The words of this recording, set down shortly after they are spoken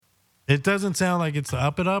It doesn't sound like it's the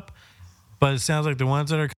Up It Up, but it sounds like the ones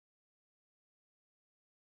that are.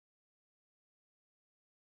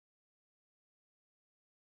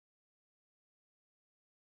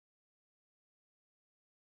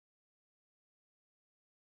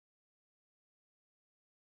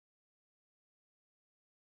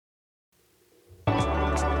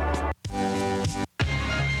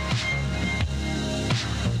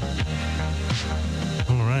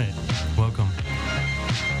 All right, welcome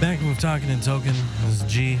back with Talkin Tokin. This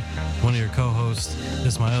is G, one of your co-hosts.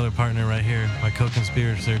 This is my other partner right here, my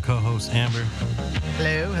co-conspirator, co-host Amber.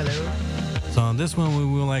 Hello. So on this one, we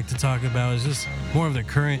would like to talk about is just more of the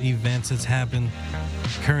current events that's happened,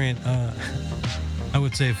 current, I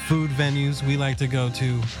would say, food venues we like to go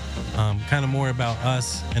to, kind of more about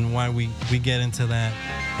us and why we get into that.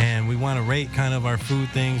 And we want to rate kind of our food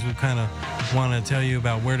things. We kind of want to tell you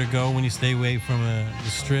about where to go when you stay away from the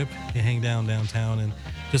strip, you hang downtown, and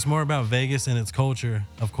just more about Vegas and its culture,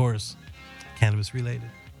 of course, cannabis related.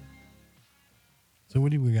 So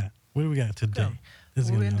what do we got? What do we got today? Go. This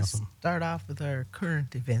is We're going to going be to awesome. start off with our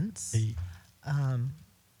current events. Hey.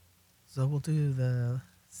 So we'll do the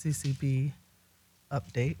CCB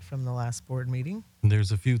update from the last board meeting.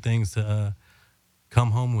 There's a few things to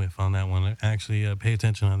come home with on that one. Actually, pay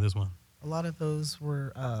attention on this one. A lot of those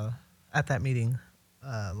were at that meeting,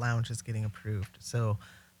 lounges getting approved. So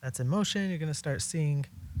that's in motion. You're going to start seeing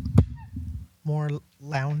more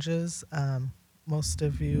lounges. Most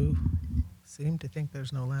of you seem to think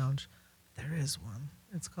there's no lounge. There is one.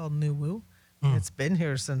 It's called New Woo. It's been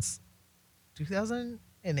here since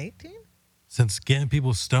 2018? Since getting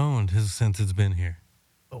people stoned since it's been here.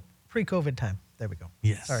 Oh, pre-COVID time. There we go.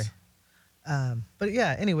 Yes. Sorry. But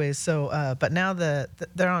yeah, anyways, so, but now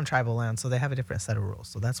they're on tribal land, so they have a different set of rules.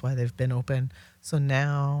 So that's why they've been open. So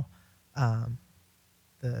now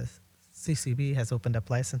the CCB has opened up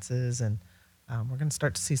licenses, and we're going to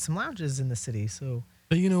start to see some lounges in the city. So,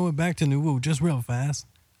 But you know what? Back to New Woo, just real fast.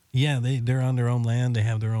 Yeah, they're on their own land. They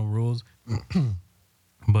have their own rules.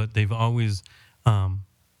 But they've always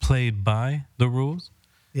played by the rules.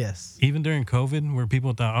 yes. Even during COVID, where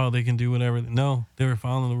people thought, oh, they can do whatever. No, they were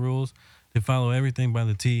following the rules. They follow everything by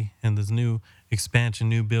the T. And this new expansion,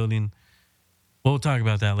 new building. We'll talk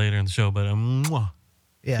about that later in the show. But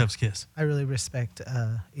Yeah. chef's kiss. I really respect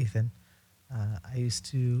Ethan. I used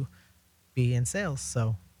to be in sales,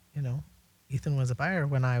 so, Ethan was a buyer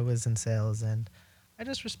when I was in sales, and I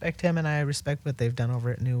just respect him, and I respect what they've done over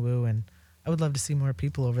at New Woo, and I would love to see more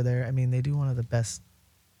people over there. I mean, they do one of the best.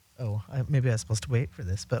 Maybe I was supposed to wait for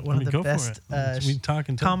this, but one of the best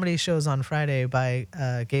comedy shows on Friday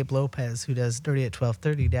by Gabe Lopez, who does Dirty at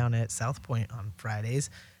 12:30 down at South Point on Fridays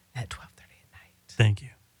at 12:30 at night. Thank you.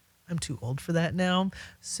 I'm too old for that now,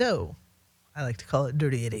 so I like to call it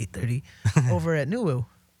Dirty at 8:30. Over at New Woo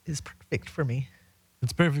is perfect for me.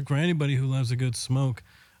 It's perfect for anybody who loves a good smoke,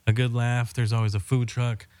 a good laugh. There's always a food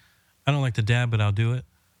truck. I don't like to dab, but I'll do it.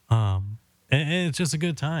 And it's just a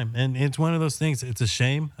good time. And it's one of those things. It's a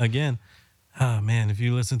shame. Again, man, if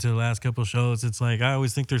you listen to the last couple of shows, it's like I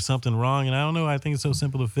always think there's something wrong. And I don't know. I think it's so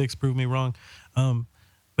simple to fix. Prove me wrong.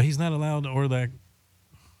 But he's not allowed, or that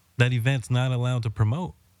event's not allowed to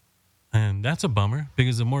promote. And that's a bummer,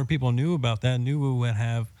 because the more people knew about that, New Woo would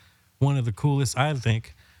have one of the coolest, I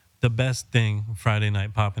think, the best thing Friday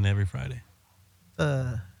night popping every Friday.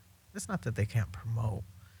 It's not that they can't promote.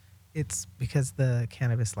 It's because the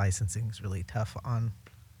cannabis licensing is really tough on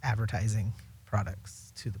advertising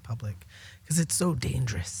products to the public because it's so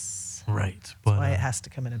dangerous. Right. That's why it has to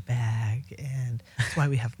come in a bag, and that's why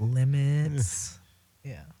we have limits.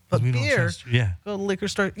 Yeah. But we don't beer, trust you. Yeah. go to the liquor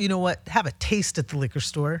store. You know what? Have a taste at the liquor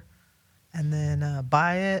store, and then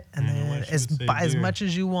buy it, and You know then what? buy as Beer. much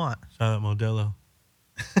as you want. Shout out Modelo.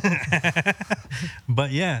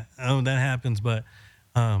 But yeah, that happens. But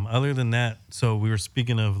other than that, so we were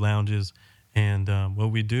speaking of lounges, and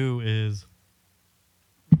what we do is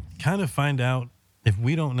kind of find out if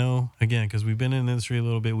we don't know, again, because we've been in the industry a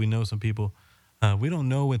little bit, we know some people. We don't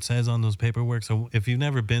know what says on those paperwork. So if you've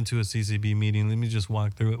never been to a CCB meeting, let me just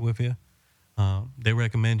walk through it with you. They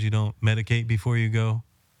recommend you don't medicate before you go.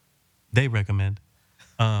 They recommend.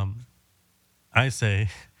 I say,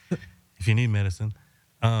 if you need medicine,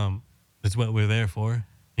 it's what we're there for,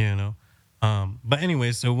 But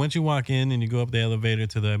anyway, so once you walk in and you go up the elevator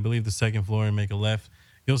to I believe the second floor and make a left,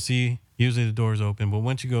 you'll see usually the door's open. But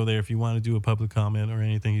once you go there, if you want to do a public comment or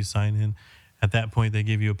anything, you sign in. At that point, they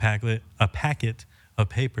give you a packet of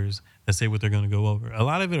papers that say what they're going to go over. A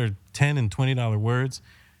lot of it are $10 and $20 words.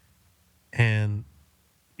 And,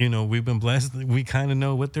 we've been blessed. We kind of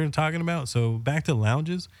know what they're talking about. So back to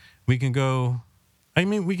lounges, we can kind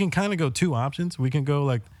of go two options. We can go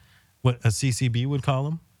like what a CCB would call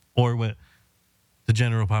them or what the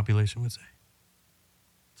general population would say.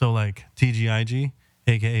 So like TGIG,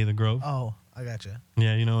 aka the Grove. Oh, I gotcha.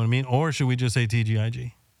 Yeah, you know what I mean? Or should we just say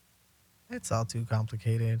TGIG? It's all too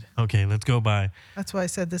complicated. Okay, let's go by. That's why I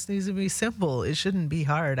said this needs to be simple. It shouldn't be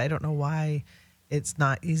hard. I don't know why it's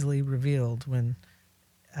not easily revealed when,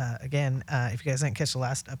 again, if you guys didn't catch the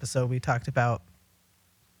last episode, we talked about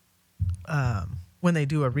when they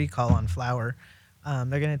do a recall on flour, they're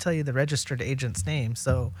going to tell you the registered agent's name.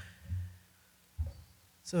 So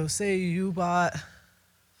say you bought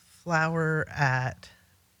flour at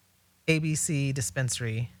ABC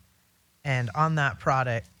dispensary, and on that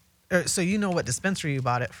product, so you know what dispensary you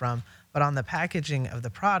bought it from, but on the packaging of the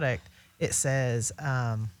product, it says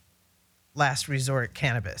last resort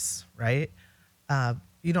cannabis, right?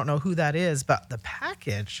 You don't know who that is, but the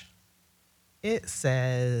package, it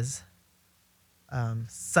says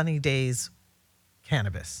Sunny Days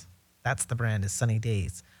Cannabis. That's the brand, is Sunny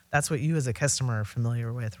Days. That's what you as a customer are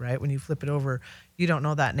familiar with, right? When you flip it over, you don't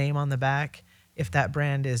know that name on the back, if that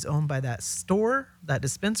brand is owned by that store, that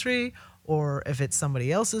dispensary, or if it's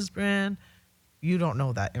somebody else's brand. You don't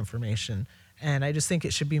know that information. And I just think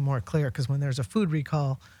it should be more clear, because when there's a food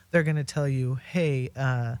recall, they're going to tell you, hey,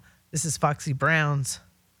 this is Foxy Brown's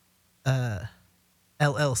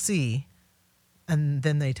LLC. And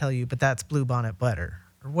then they tell you, but that's Blue Bonnet Butter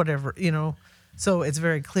or whatever, you know. So it's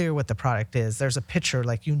very clear what the product is. There's a picture,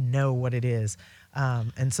 like you know what it is.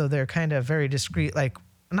 And so they're kind of very discreet, like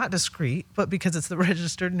not discreet, but because it's the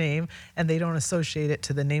registered name and they don't associate it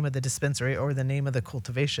to the name of the dispensary or the name of the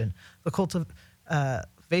cultivation. The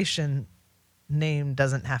cultivation name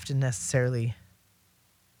doesn't have to necessarily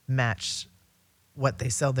match what they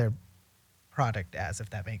sell their product as, if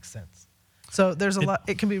that makes sense. So there's a lot.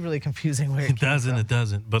 It can be really confusing where it doesn't. It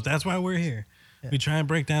doesn't. But that's why we're here. Yeah. We try and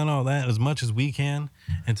break down all that as much as we can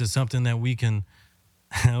into something that we can.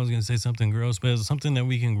 I was going to say something gross, but it's something that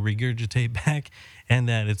we can regurgitate back, and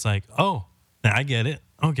that it's like, oh, now I get it.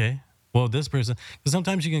 Okay, well, this person. Because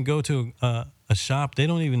sometimes you can go to a shop, they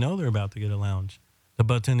don't even know they're about to get a lounge. The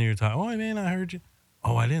butts into your tie. Oh, man, I heard you.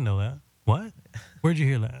 Oh, I didn't know that. What? Where'd you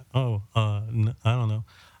hear that? Oh, I don't know.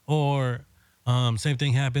 Or same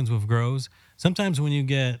thing happens with grows. Sometimes when you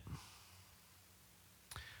get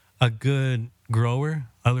a good grower,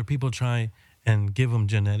 other people try and give them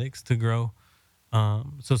genetics to grow.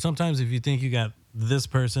 So sometimes if you think you got this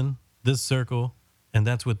person, this circle, and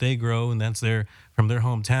that's what they grow, and that's from their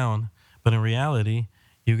hometown, but in reality,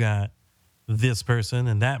 you got this person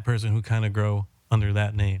and that person who kind of grow under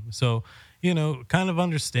that name. So, you know, kind of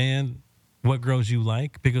understand what grows you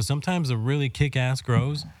like, because sometimes the really kick-ass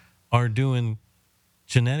grows are doing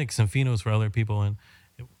genetics and phenos for other people. And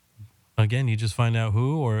again, you just find out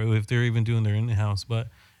who, or if they're even doing their in-house. But,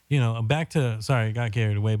 you know, sorry, I got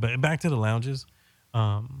carried away, but back to the lounges.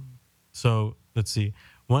 So let's see.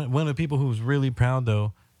 One of the people who's really proud,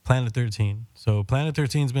 though, Planet 13. So Planet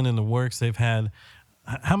 13's been in the works. They've had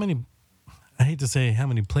how many, I hate to say how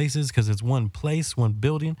many places, because it's one place, one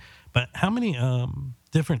building, but how many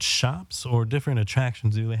different shops or different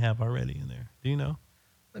attractions do they have already in there? Do you know?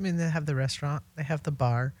 I mean, they have the restaurant, they have the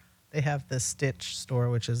bar, they have the Stitch store,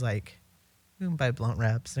 which is like, you can buy blunt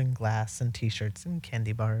wraps and glass and T-shirts and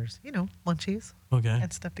candy bars, you know, munchies. Okay.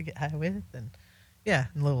 And stuff to get high with, and yeah,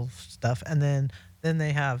 and little stuff. And then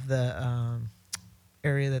they have the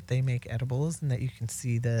area that they make edibles, and that you can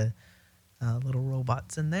see the little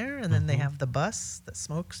robots in there. And then they have the bus that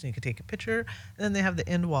smokes, and you can take a picture. And then they have the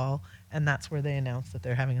end wall, and that's where they announce that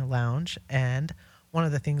they're having a lounge. And one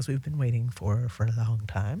of the things we've been waiting for a long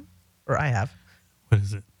time, or I have. What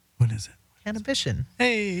is it? Cannabition.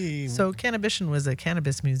 Hey. So Cannabition was a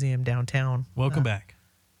cannabis museum downtown. Welcome back.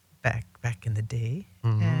 Back in the day.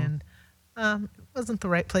 And it wasn't the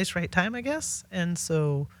right place, right time, I guess. And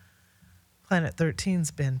so Planet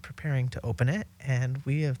 13's been preparing to open it, and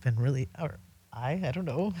we have been really, I don't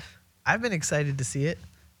know. I've been excited to see it.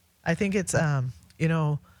 I think it's, you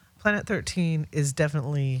know, Planet 13 is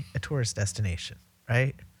definitely a tourist destination,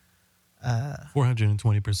 right?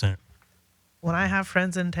 420%. When I have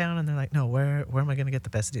friends in town and they're like, no, where am I going to get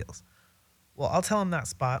the best deals? Well, I'll tell them that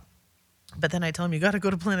spot. But then I tell them, you got to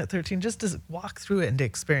go to Planet 13 just to walk through it and to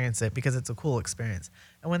experience it, because it's a cool experience.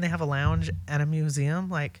 And when they have a lounge and a museum,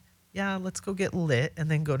 like, yeah, let's go get lit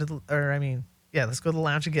and then let's go to the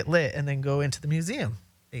lounge and get lit and then go into the museum.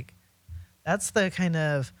 Like, that's the kind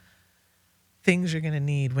of things you're going to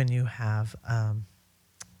need when you have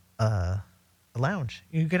a lounge.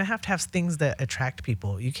 You're going to have things that attract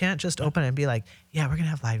people. You can't just open it and be like, yeah, we're going to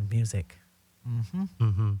have live music.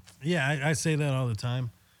 Yeah, I say that all the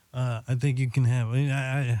time. I think you can have,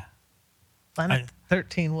 Planet I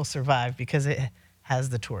 13 will survive because it has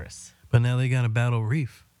the tourists. but now they got a Battle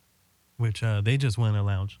Reef, which they just went a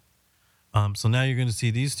lounge. So now you're going to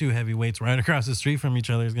see these two heavyweights right across the street from each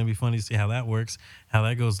other. It's going to be funny to see how that works, how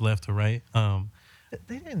that goes left to right.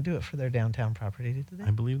 They didn't do it for their downtown property, did they?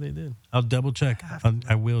 I believe they did. I'll double check. have to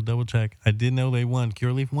I will double check. I did know they won.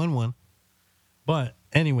 Cureleaf won one. But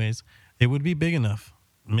anyways, it would be big enough.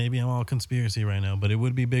 Maybe I'm all conspiracy right now, but it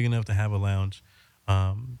would be big enough to have a lounge.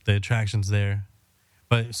 The attractions there.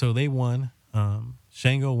 But so they won.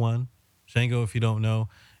 Shango won. Shango, if you don't know,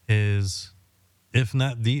 is if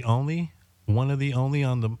not the only, one of the only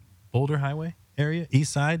on the Boulder Highway area,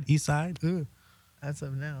 east side. Ugh. As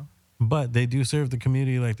of now. But they do serve the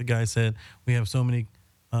community, like the guy said. We have so many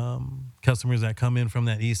customers that come in from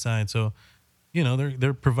that east side, so you know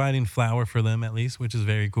they're providing flour for them at least, which is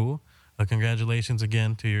very cool. Congratulations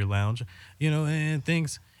again to your lounge. You know, and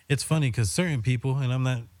things. It's funny because certain people, and I'm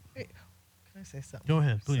not. Wait, can I say something? Go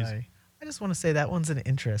ahead, please. Sorry. I just want to say that one's an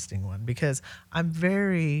interesting one because I'm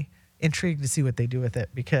very intrigued to see what they do with it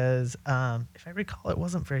because if I recall, it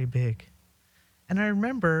wasn't very big. And I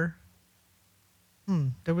remember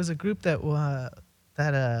there was a group that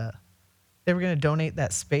they were going to donate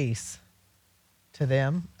that space to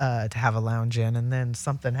them to have a lounge in, and then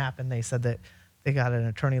something happened. They said that they got an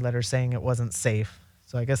attorney letter saying it wasn't safe,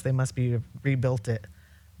 so I guess they must be rebuilt it.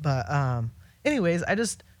 But anyways,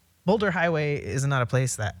 Boulder Highway is not a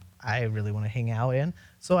place that I really want to hang out in,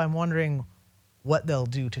 so I'm wondering what they'll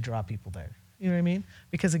do to draw people there. You know what I mean?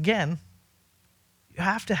 Because again, you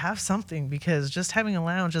have to have something because just having a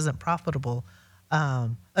lounge isn't profitable. A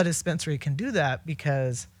dispensary can do that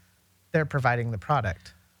because they're providing the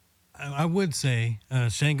product. I would say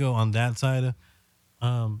Shango on that side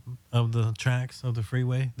of the tracks of the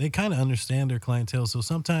freeway, they kind of understand their clientele. So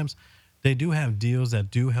sometimes they do have deals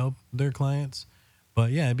that do help their clients.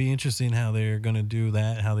 But yeah, it'd be interesting how they're going to do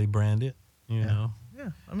that, how they brand it, you know. Yeah.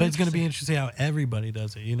 But it's going to be interesting how everybody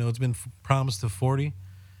does it. You know, it's been promised to 40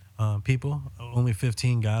 people. Only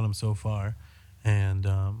 15 got them so far. And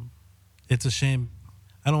it's a shame.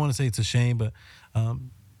 I don't want to say it's a shame, but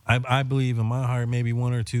I believe in my heart maybe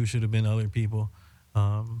one or two should have been other people.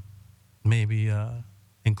 Maybe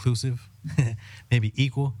inclusive, maybe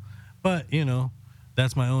equal. But, you know,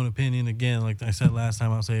 that's my own opinion. Again, like I said last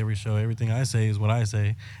time, I'll say every show, everything I say is what I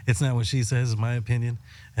say. It's not what she says, it's my opinion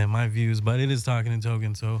and my views, but it is Talkin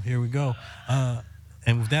Tokin, so here we go.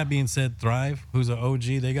 And with that being said, Thrive, who's an OG,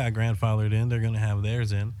 they got grandfathered in. They're going to have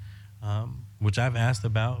theirs in, which I've asked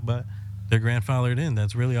about, but they're grandfathered in.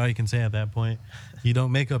 That's really all you can say at that point. You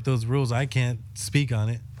don't make up those rules. I can't speak on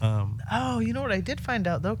it. Oh, you know what I did find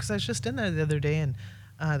out, though? Because I was just in there the other day, and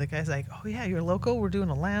the guy's like, oh, yeah, you're local. We're doing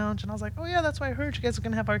a lounge. And I was like, oh, yeah, that's why I heard you guys are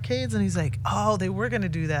going to have arcades. And he's like, oh, they were going to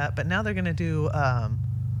do that, but now they're going to do a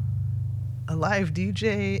live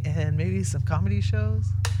DJ and maybe some comedy shows.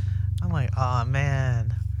 I'm like, oh,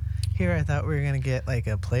 man. Here I thought we were going to get like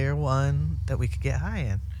a player one that we could get high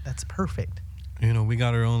in. That's perfect. You know, we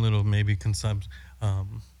got our own little maybe I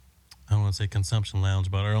don't want to say consumption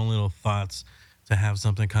lounge, but our own little thoughts to have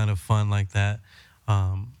something kind of fun like that.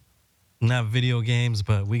 Not video games,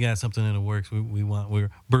 but we got something in the works.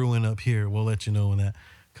 We're brewing up here. We'll let you know when that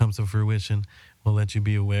comes to fruition. We'll let you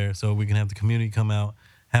be aware so we can have the community come out,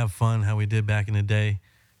 have fun, how we did back in the day,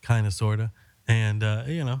 kind of, sort of. And,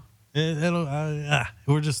 you know,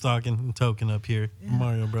 we're just talking token up here, Yeah.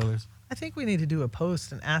 Mario Brothers. I think we need to do a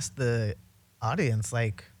post and ask the audience,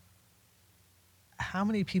 like, how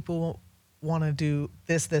many people want to do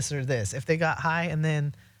this, or this? If they got high and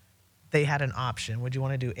then they had an option, would you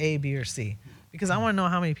want to do A, B, or C? Because I want to know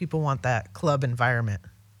how many people want that club environment.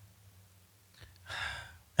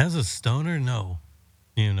 As a stoner, no.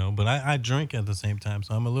 You know, but I drink at the same time,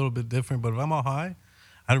 so I'm a little bit different. But if I'm all high,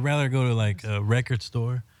 I'd rather go to like a record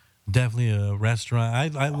store, definitely a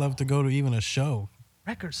restaurant. I love to go to even a show.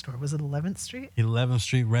 Record store, was it 11th Street? 11th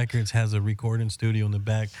Street Records has a recording studio in the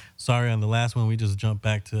back. Sorry, on the last one, we just jumped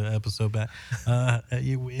back to episode back.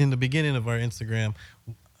 In the beginning of our Instagram,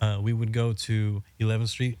 we would go to 11th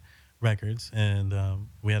Street Records, and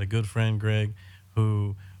we had a good friend, Greg,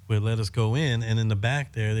 who would let us go in, and in the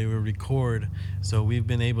back there, they would record. So we've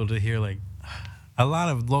been able to hear like a lot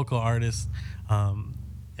of local artists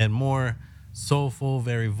and more soulful,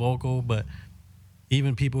 very vocal, but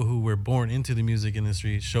even people who were born into the music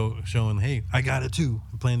industry showing, hey, I got it too,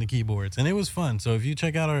 playing the keyboards. And it was fun. So if you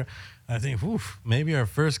check out our, I think, maybe our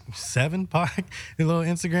first 7 little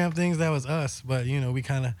Instagram things, that was us. But, you know, we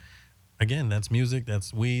kind of, again, that's music,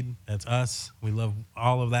 that's weed, that's us. We love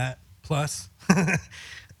all of that. Plus,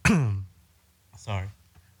 sorry.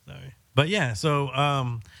 But yeah,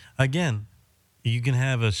 so again, you can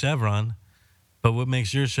have a Chevron But what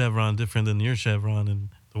makes your Chevron different than your Chevron and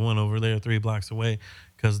the one over there 3 blocks away?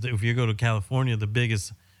 Because if you go to California, the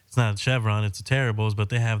biggest, it's not a Chevron, it's a Terribles, but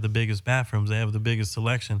they have the biggest bathrooms, they have the biggest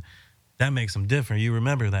selection. That makes them different. You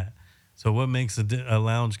remember that. So what makes a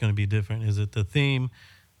lounge going to be different? Is it the theme?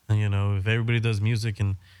 And, if everybody does music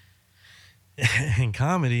and and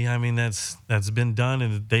comedy, I mean that's been done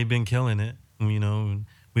and they've been killing it. And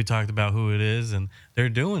we talked about who it is and they're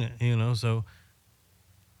doing it. So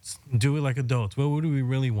do it like adults. Well, what do we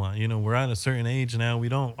really want? We're at a certain age now. We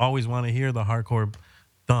don't always want to hear the hardcore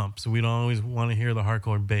thumps. We don't always want to hear the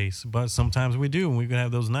hardcore bass, but sometimes we do, and we can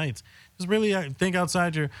have those nights. Just really think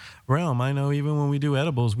outside your realm. I know even when we do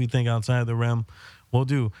edibles, we think outside the realm. We'll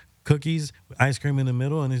do cookies, ice cream in the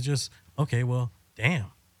middle, and it's just, okay, well, damn.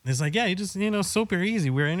 It's like, yeah, you just, super easy.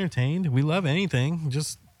 We're entertained. We love anything.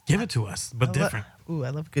 Just give it to us, but different. I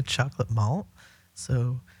love good chocolate malt.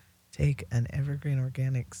 So take an Evergreen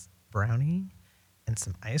Organics brownie and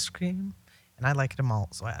some ice cream. And I like it a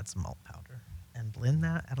malt, so I add some malt powder. And blend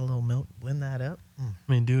that, add a little milk, blend that up. I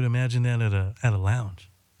mean, dude, imagine that at a lounge.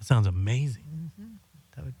 That sounds amazing. Mm-hmm.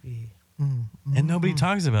 That would be... And nobody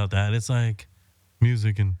talks about that. It's like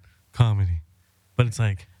music and comedy. But it's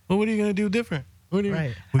like, well, what are you going to do different?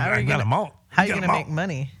 Right. I got a malt. How are you going to make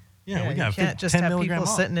money? Yeah, we got you can't just 10 have milligram people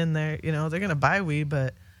malt. sitting in there. They're going to buy weed,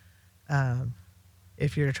 but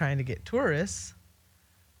if you're trying to get tourists,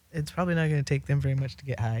 it's probably not going to take them very much to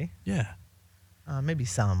get high. Yeah. Maybe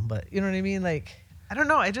some, but you know what I mean? Like, I don't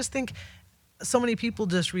know. I just think so many people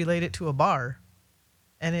just relate it to a bar.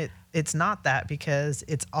 And it's not that, because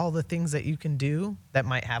it's all the things that you can do that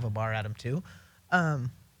might have a bar at them too.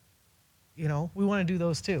 We want to do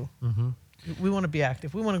those too. Mm-hmm. We want to be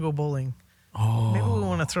active. We want to go bowling. Oh. Maybe we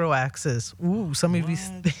want to throw axes. Ooh, some of you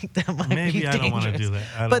think that might be Maybe I dangerous. don't want to do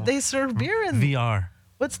that. But they serve beer in VR.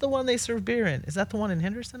 What's the one they serve beer in? Is that the one in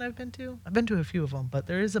Henderson I've been to? I've been to a few of them, but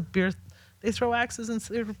there is a beer. They throw axes and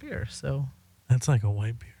serve beer. So that's like a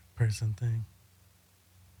white beer person thing.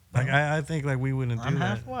 Like I think like we wouldn't do I'm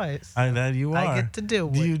that. half white. That you are. I get to do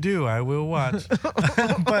it. You do. I will watch.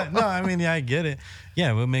 But no, I mean, yeah, I get it.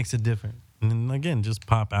 Yeah, what makes it different? And then, again, just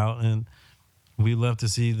pop out, and we love to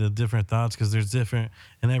see the different thoughts, because there's different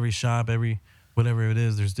in every shop, every whatever it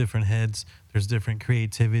is. There's different heads. There's different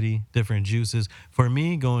creativity, different juices. For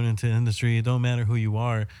me, going into the industry, it don't matter who you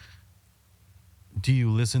are. Do you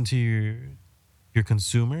listen to your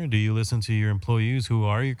consumer? Do you listen to your employees who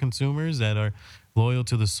are your consumers that are loyal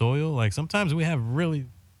to the soil? Like sometimes we have really,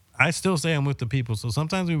 I still say I'm with the people. So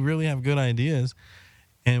sometimes we really have good ideas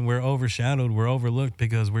and we're overshadowed, we're overlooked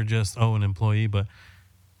because we're just, an employee, but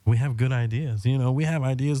we have good ideas. We have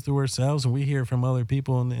ideas through ourselves and we hear from other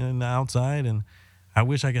people in the outside, and I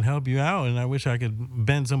wish I could help you out, and I wish I could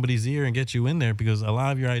bend somebody's ear and get you in there, because a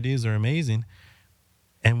lot of your ideas are amazing.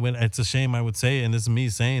 And when it's a shame, I would say, and this is me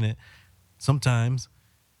saying it, sometimes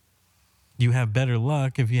you have better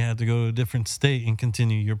luck if you had to go to a different state and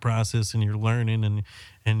continue your process and your learning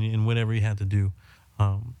and whatever you had to do.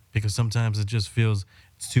 Because sometimes it just feels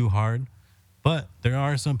it's too hard. But there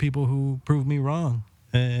are some people who prove me wrong.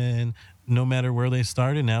 And no matter where they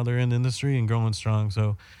started, now they're in the industry and growing strong.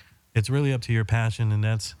 So it's really up to your passion. And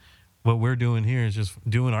that's what we're doing here, is just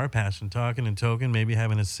doing our passion, talking and token, maybe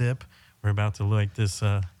having a sip. We're about to like this.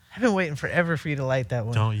 I've been waiting forever for you to light that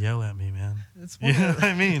one. Don't yell at me, man. It's You know what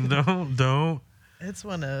I mean? Don't. It's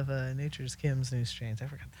one of Nature's Kim's new strains. I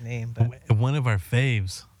forgot the name, but One of our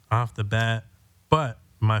faves off the bat. But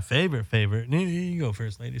my favorite, you go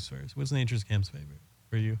first, ladies first. What's Nature's Kim's favorite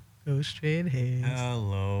for you? Go straight haze.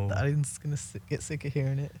 Hello. The audience is going to get sick of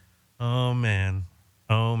hearing it. Oh, man.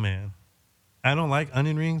 I don't like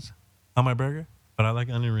onion rings on my burger, but I like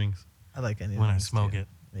onion rings I like onion when I rings, smoke too. it.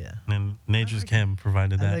 Yeah. And Nature's Kim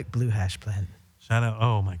provided that. I like blue hash plant Shout out.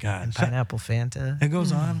 Oh, my God. and pineapple Fanta. It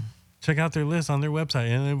goes on. Check out their list on their website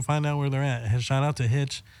and then find out where they're at. Shout out to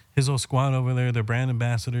Hitch, his whole squad over there. They're brand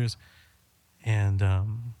ambassadors. And,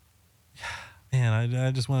 man,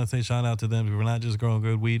 I just want to say shout out to them. We're not just growing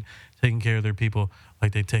good weed, taking care of their people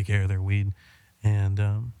like they take care of their weed. And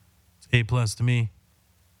it's A+ to me.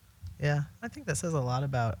 Yeah, I think that says a lot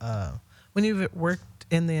about when you've worked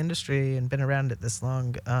in the industry and been around it this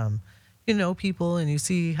long. You know people and you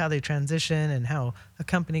see how they transition and how a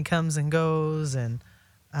company comes and goes, and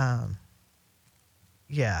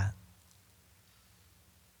yeah,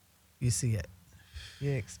 you see it,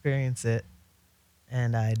 you experience it,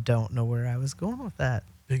 and I don't know where I was going with that.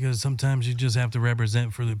 Because sometimes you just have to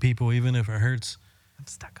represent for the people, even if it hurts. I'm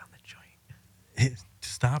stuck on the joint.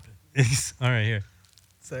 Stop it. All right, here.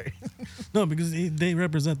 Sorry. No, because they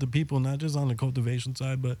represent the people, not just on the cultivation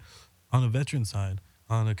side, but on the veteran side,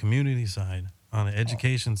 on the community side. on the Oh,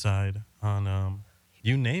 education side, on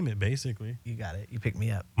you name it, basically. you got it. You picked me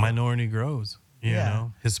up. Minority grows, Yeah.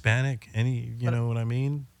 Hispanic, any, you But know what I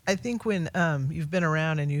mean? I think when you've been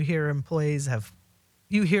around and you hear employees have,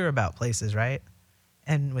 you hear about places, right?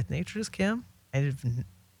 And with Nature's Kim,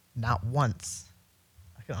 not once,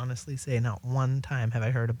 I can honestly say, not one time have I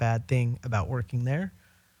heard a bad thing about working there.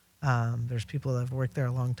 There's people that have worked there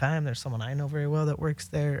a long time. There's someone I know very well that works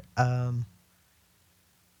there. Yeah,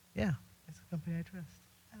 it's a company I trust.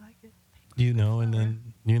 I like it. Good And flower.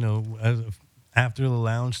 then, after the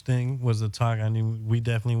lounge thing was the talk, I knew we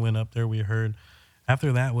definitely went up there. We heard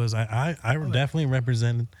after that was I Oh, definitely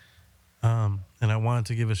represented, and I wanted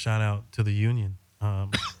to give a shout out to the union.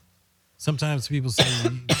 Sometimes people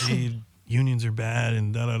say unions are bad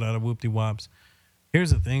and da da da whoop de wops.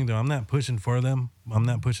 Here's the thing, though. I'm not pushing for them. I'm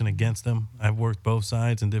not pushing against them. I've worked both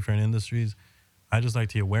sides in different industries. I just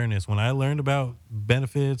like the awareness. When I learned about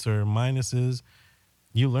benefits or minuses,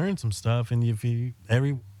 you learn some stuff, and if you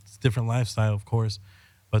every it's different lifestyle, of course,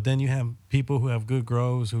 but then you have people who have good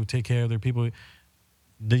grows who take care of their people.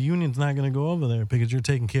 The union's not going to go over there because you're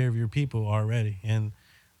taking care of your people already, and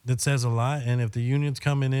that says a lot. And if the union's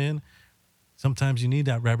coming in, sometimes you need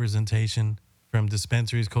that representation from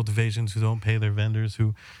dispensaries, cultivations who don't pay their vendors,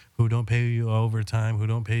 who don't pay you overtime, who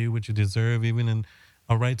don't pay you what you deserve, even in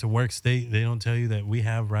a right to work state. They don't tell you that we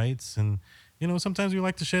have rights, and sometimes we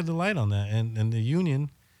like to shed the light on that. And the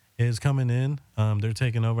union is coming in. They're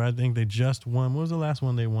taking over. I think they just won. What was the last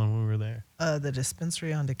one they won when we were there? The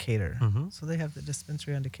dispensary on Decatur. Mm-hmm. So they have the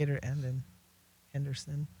dispensary on Decatur and in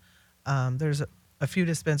Henderson. There's a few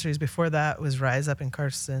dispensaries before that was Rise up in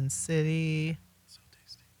Carson City. So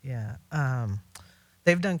tasty. Yeah.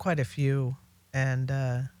 They've done quite a few. And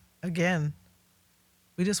again,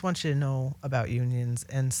 we just want you to know about unions.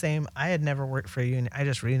 And same, I had never worked for a union. I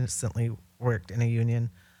just recently worked in a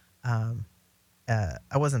union.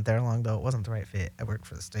 I wasn't there long, though. It wasn't the right fit. I worked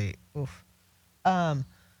for the state. Oof.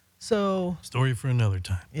 So, Story for another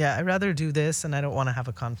time. yeah, I'd rather do this, and I don't want to have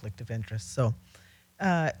a conflict of interest. So,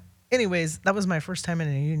 uh, anyways, that was my first time in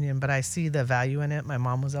a union, but I see the value in it. My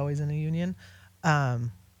mom was always in a union.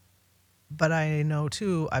 But I know,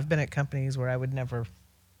 too, I've been at companies where I wouldn't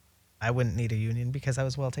need a union because I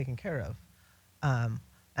was well taken care of.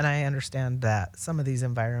 And I understand that some of these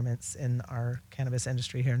environments in our cannabis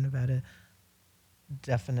industry here in Nevada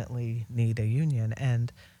definitely need a union.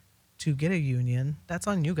 And to get a union, that's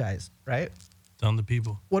on you guys, right? It's on the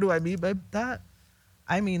people. What do I mean by that?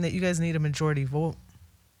 I mean that you guys need a majority vote.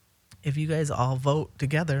 If you guys all vote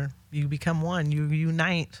together, you become one, you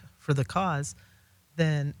unite for the cause,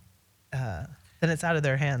 then it's out of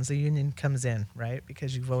their hands. The union comes in, right?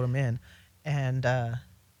 Because you vote them in. And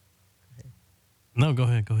No, go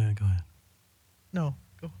ahead. no,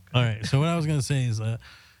 go. All right. So what I was gonna say is,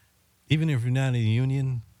 even if you're not in a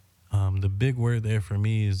union, the big word there for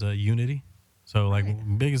me is unity. So, like,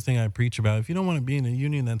 Right. biggest thing I preach about, if you don't want to be in a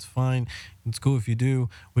union, that's fine. It's cool if you do.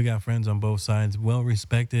 We got friends on both sides, well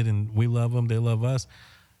respected, and we love them. They love us.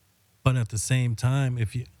 But at the same time,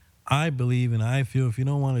 I believe and I feel if you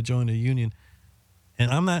don't want to join a union, and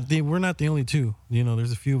we're not the only two.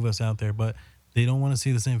 There's a few of us out there, but they don't want to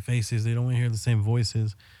see the same faces. They don't want to hear the same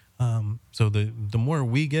voices. So the more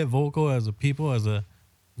we get vocal as a people, as a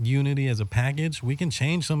unity, as a package, we can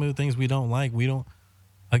change some of the things we don't like.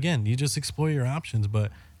 Again, you just explore your options, but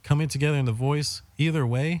coming together in the voice, either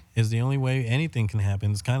way, is the only way anything can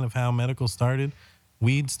happen. It's kind of how medical started,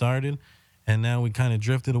 weed started, and now we kind of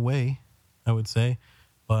drifted away, I would say.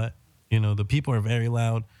 But, the people are very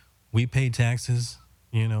loud. We pay taxes.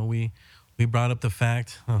 We brought up the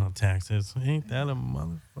fact, taxes. Ain't that a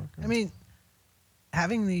motherfucker? I mean,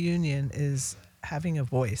 having the union is having a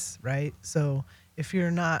voice, right? So if you're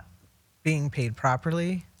not being paid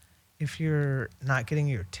properly, if you're not getting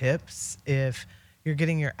your tips, if you're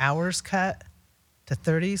getting your hours cut to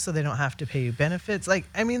 30 so they don't have to pay you benefits.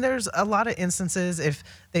 There's a lot of instances if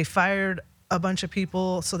they fired a bunch of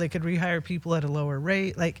people so they could rehire people at a lower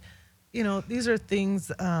rate. These are things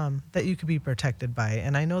that you could be protected by.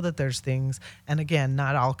 And I know that there's things, and again,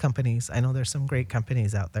 not all companies. I know there's some great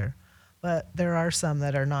companies out there. But there are some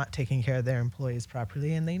that are not taking care of their employees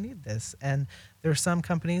properly, and they need this. And there are some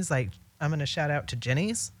companies, like I'm going to shout out to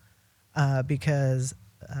Jenny's, because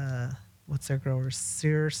what's their grower?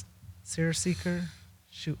 Sear Seeker?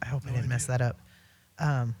 Shoot, I hope I didn't mess that up.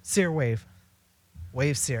 Sear Wave.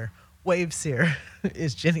 Wave Sear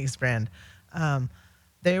is Jenny's brand.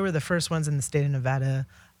 They were the first ones in the state of Nevada.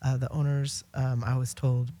 The owners, I was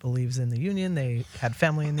told, believes in the union. They had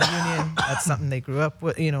family in the union. That's something they grew up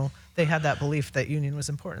with. They had that belief that union was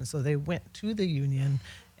important. So they went to the union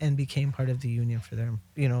and became part of the union for them.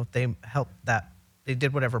 They helped that. They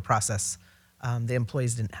did whatever process. The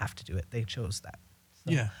employees didn't have to do it. They chose that.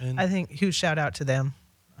 So Yeah, and I think huge shout out to them.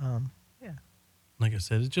 Yeah. like I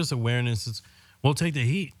said, it's just awareness. We'll take the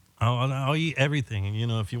heat. I'll eat everything.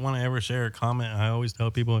 And, if you want to ever share a comment, I always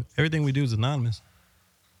tell people everything we do is anonymous.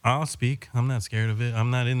 I'll speak. I'm not scared of it.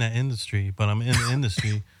 I'm not in that industry, but I'm in the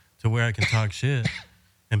industry to where I can talk shit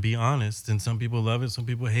and be honest. And some people love it, some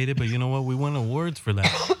people hate it. But you know what? We won awards for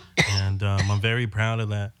that, and I'm very proud of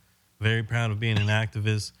that. Very proud of being an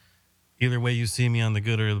activist. Either way you see me on the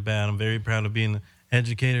good or the bad, I'm very proud of being the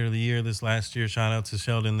Educator of the Year this last year. Shout out to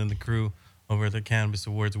Sheldon and the crew over at the Cannabis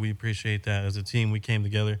Awards. We appreciate that. As a team, we came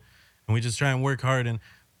together, and we just try and work hard. And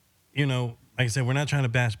like I said, we're not trying to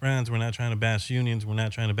bash brands. We're not trying to bash unions. We're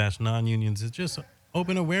not trying to bash non-unions. It's just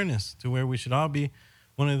open awareness to where we should all be.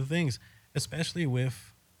 One of the things, especially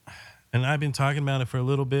with, and I've been talking about it for a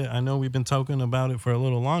little bit. I know we've been talking about it for a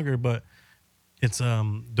little longer, but it's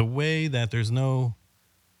the way that there's no,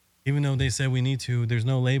 even though they said we need to, there's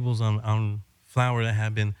no labels on flour that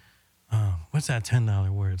have been, what's that $10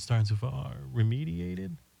 word? It starts with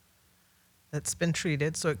remediated? That's been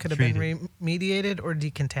treated, so it could have been remediated or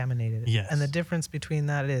decontaminated. Yes. And the difference between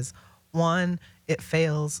that is, one, it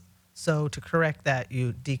fails, so to correct that,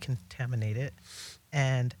 you decontaminate it.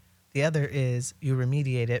 And the other is you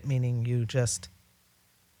remediate it, meaning you just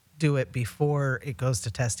do it before it goes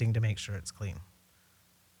to testing to make sure it's clean.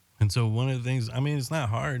 And so one of the things, it's not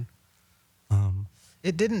hard.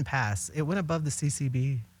 It didn't pass. It went above the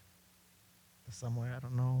CCB somewhere. I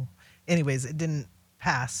don't know. Anyways, it didn't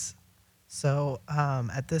pass. So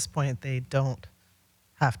at this point, they don't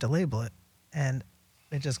have to label it. And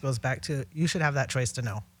it just goes back to, you should have that choice to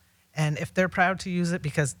know. And if they're proud to use it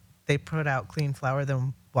because they put out clean flour,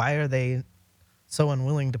 then why are they so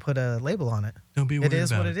unwilling to put a label on it? Don't be worried It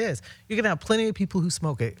is about what it is. You're going to have plenty of people who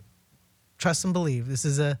smoke it. Trust and believe. This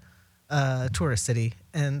is a tourist city.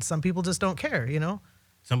 And some people just don't care,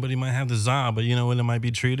 Somebody might have the za, but when it might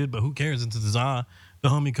be treated, but who cares? It's the za. The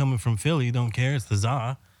homie coming from Philly don't care. It's the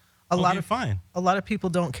za. A lot of people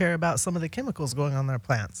don't care about some of the chemicals going on their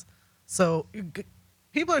plants. So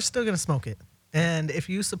people are still going to smoke it. And if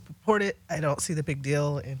you support it, I don't see the big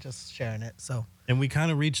deal in just sharing it. So, and we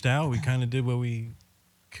kind of reached out. We kind of did what we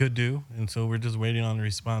could do. And so we're just waiting on a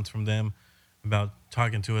response from them about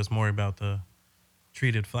talking to us more about the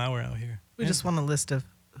treated flour out here. We just want a list of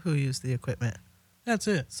who used the equipment. That's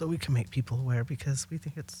it. So we can make people aware because we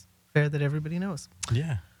think it's fair that everybody knows.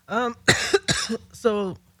 Yeah.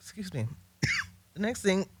 So, excuse me. The next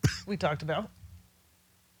thing we talked about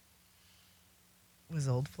was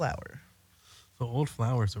old flour. So old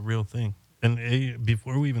flour is a real thing. And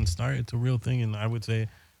before we even start, it's a real thing. And I would say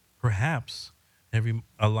perhaps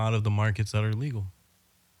a lot of the markets that are legal.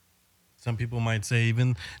 Some people might say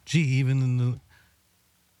even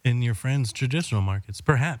in your friends' traditional markets,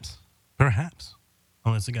 perhaps,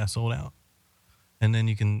 unless it got sold out. And then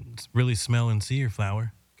you can really smell and see your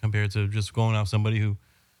flour compared to just going off somebody who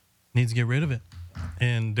needs to get rid of it.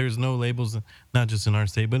 And there's no labels, not just in our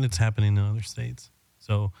state, but it's happening in other states.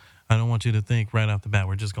 So I don't want you to think right off the bat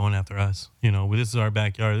we're just going after us. This is our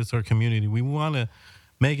backyard. This is our community. We want to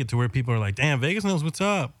make it to where people are like, damn, Vegas knows what's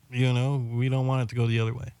up. We don't want it to go the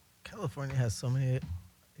other way. California has so many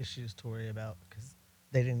issues to worry about because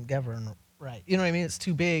they didn't govern right. You know what I mean? It's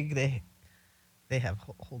too big. They have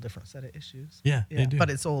a whole different set of issues. Yeah, they do. But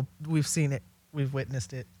it's old. We've seen it. We've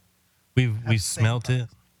witnessed it. We smelt it.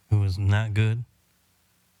 It was not good.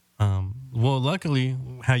 Well, luckily,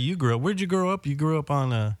 how you grew up? Where'd you grow up? You grew up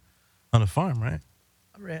on a farm, right?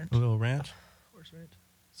 A ranch. A little ranch. Horse ranch.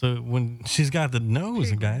 So when she's got the nose,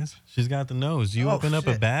 Pig guys, she's got the nose. You open up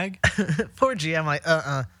a bag. Poor G, I'm like,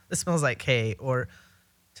 this smells like hay. Or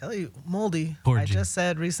tell you, moldy. Poor I G. just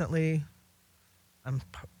said recently, I'm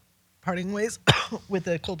parting ways with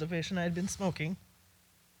the cultivation I had been smoking.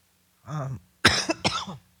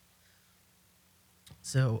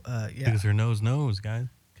 So, yeah. Because her nose knows, guys.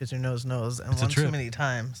 Because your nose knows. And It's a one too trip. many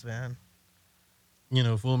times, man.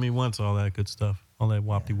 Fool me once, all that good stuff. All that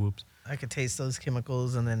whoopty whoops. I could taste those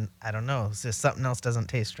chemicals, and then, I don't know, it's just something else doesn't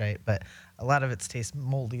taste right. But a lot of it's tastes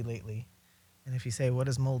moldy lately. And if you say, what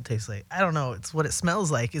does mold taste like? I don't know. It's what it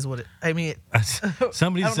smells like is what it, I mean,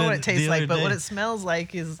 Somebody I don't said know what it tastes the like, other but day, what it smells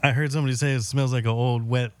like is, I heard somebody say it smells like an old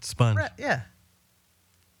wet sponge. yeah.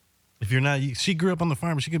 If you're not, she grew up on the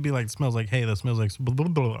farm. She could be like, it smells like hay. That smells like blah, blah,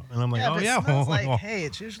 blah. And I'm like, Yeah, oh if yeah. it smells like hay,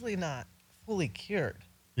 it's usually not fully cured.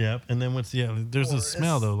 Yep. And then there's Or a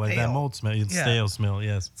smell it's though, like that stale. mold smell. It's Yeah. stale smell.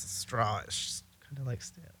 Yes. It's straw-ish, kind of like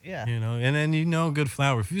stale. Yeah. And then good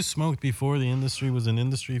flour. If you smoked before the industry was an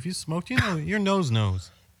industry, if you smoked, your nose knows.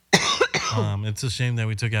 It's a shame that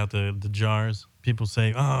we took out the jars. People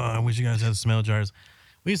say, "Oh, I wish you guys had smell jars."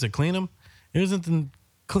 We used to clean them. It wasn't the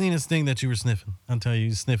cleanest thing that you were sniffing. I'll tell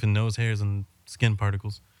you, sniffing nose hairs and skin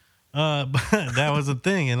particles. But that was a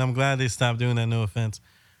thing, and I'm glad they stopped doing that. No offense,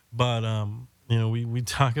 but we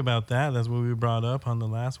talk about that. That's what we brought up on the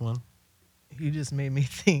last one. You just made me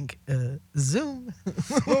think. Zoom.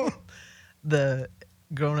 The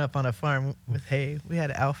growing up on a farm with hay, we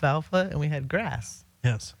had alfalfa and we had grass.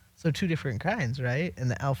 Yes. So two different kinds, right? And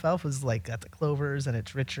the alfalfa's like got the clovers and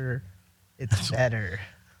it's richer. It's better.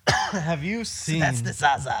 Have you seen? That's the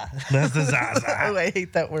Zaza. That's the Zaza. Oh, I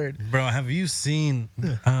hate that word. Bro, have you seen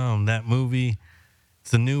that movie?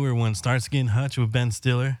 It's the newer one, Starsky and Hutch with Ben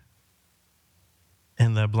Stiller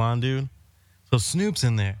and that blonde dude. So Snoop's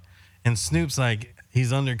in there, and Snoop's like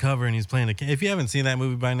he's undercover and he's playing a. If you haven't seen that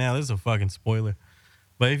movie by now, this is a fucking spoiler.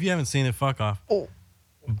 But if you haven't seen it, fuck off. Oh.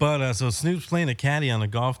 But so Snoop's playing a caddy on a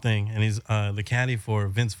golf thing, and he's the caddy for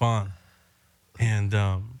Vince Vaughn, and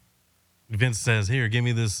Vince says, "Here, give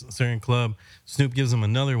me this certain club." Snoop gives him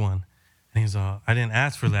another one. And he's I didn't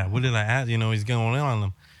ask for that. What did I ask? He's going in on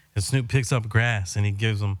them. And Snoop picks up grass and he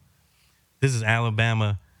gives him, this is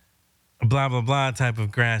Alabama, blah, blah, blah type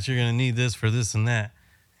of grass. You're going to need this for this and that.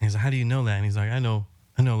 And he's like, how do you know that? And he's like, I know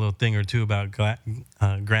a little thing or two about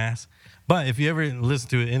grass. But if you ever listen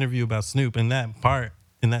to an interview about Snoop, in that part,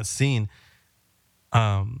 in that scene,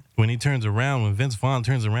 when he turns around, when Vince Vaughn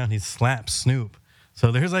turns around, he slaps Snoop.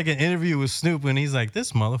 So there's like an interview with Snoop and he's like,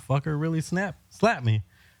 this motherfucker really slapped me.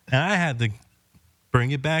 And I had to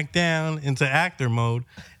bring it back down into actor mode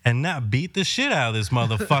and not beat the shit out of this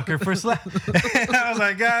motherfucker for slap. And I was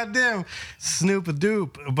like, God damn, Snoop a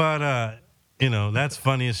dupe. But, that's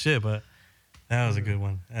funny as shit. But that was a good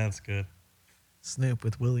one. That's good. Snoop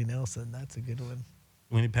with Willie Nelson. That's a good one.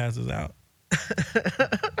 When he passes out.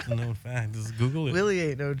 It's a known fact. Just Google it. Willie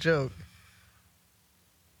ain't no joke.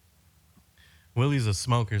 Willie's a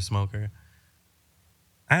smoker.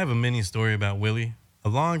 I have a mini story about Willie. A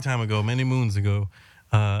long time ago, many moons ago,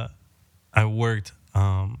 I worked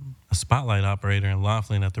a spotlight operator in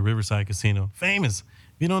Laughlin at the Riverside Casino. Famous.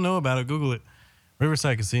 If you don't know about it, Google it.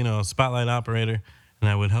 Riverside Casino, spotlight operator, and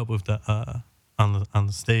I would help with the on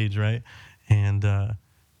the stage, right? And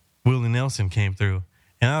Willie Nelson came through,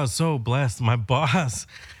 and I was so blessed. My boss,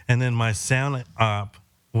 and then my sound op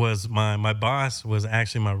was my boss was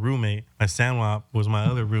actually my roommate. My sound op was my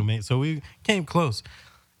other roommate, so we came close.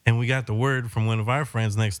 And we got the word from one of our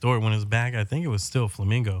friends next door when it was back. I think it was still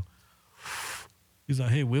Flamingo. He's like,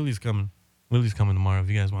 hey, Willie's coming. Willie's coming tomorrow if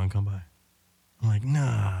you guys want to come by. I'm like,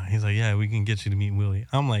 nah. He's like, yeah, we can get you to meet Willie.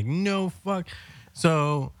 I'm like, no, fuck.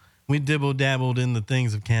 So we dibble-dabbled in the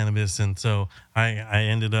things of cannabis. And so I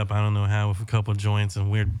ended up, I don't know how, with a couple joints and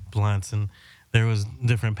weird blunts. And there was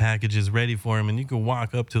different packages ready for him. And you could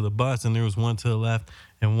walk up to the bus, and there was one to the left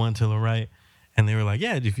and one to the right. And they were like,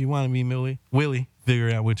 yeah, if you want to meet Willie, figure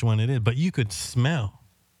out which one it is. But you could smell.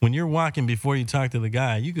 When you're walking before you talk to the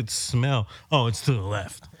guy, you could smell, oh, it's to the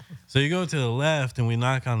left. So you go to the left, and we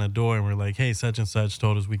knock on the door, and we're like, hey, such and such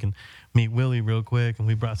told us we can meet Willie real quick, and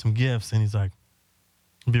we brought some gifts. And he's like,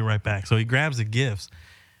 I'll be right back. So he grabs the gifts.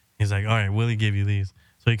 He's like, all right, Willie gave you these.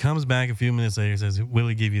 So he comes back a few minutes later and says,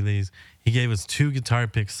 Willie gave you these. He gave us 2 guitar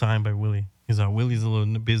picks signed by Willie. He's like, Willie's a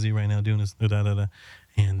little busy right now doing this, da-da-da-da.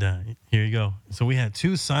 And here you go. So we had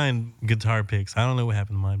 2 signed guitar picks. I don't know what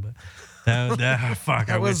happened to mine, but that fuck.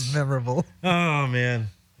 That was memorable. Oh, man.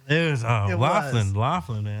 It was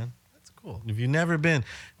Laughlin, man. That's cool. If you've never been,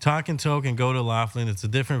 Talkin Tokin, go to Laughlin. It's a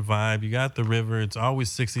different vibe. You got the river. It's always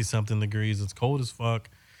 60-something degrees. It's cold as fuck.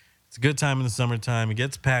 It's a good time in the summertime. It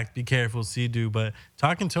gets packed. Be careful. See-do. But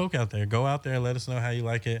Talkin Tok out there. Go out there and let us know how you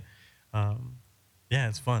like it. Yeah,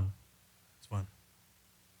 it's fun.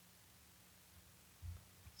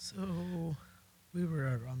 So we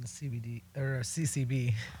were on the CBD or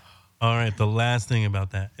CCB. All right. The last thing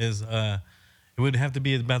about that is it would have to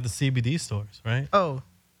be about the CBD stores, right? Oh,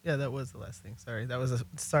 yeah, that was the last thing. Sorry.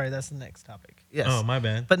 That's the next topic. Yes. Oh, my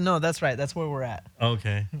bad. But no, that's right. That's where we're at.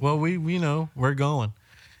 Okay. Well, we know we're going.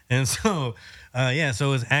 And so,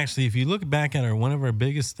 so it's actually, if you look back at one of our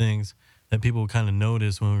biggest things that people kind of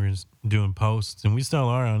notice when we were doing posts, and we still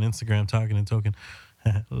are on Instagram, Talkin and Tokin,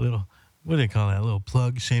 a little, what do they call that? A little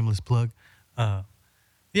plug, shameless plug.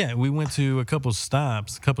 We went to a couple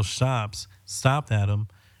shops, stopped at them,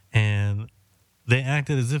 and they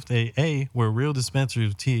acted as if they, were real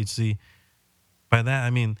dispensaries of THC. By that, I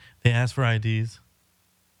mean, they asked for IDs.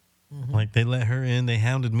 Mm-hmm. Like, they let her in. They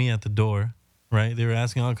hounded me at the door, right? They were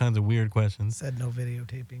asking all kinds of weird questions. Said no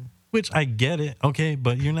videotaping. Which, I get it, okay,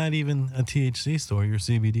 but you're not even a THC store. You're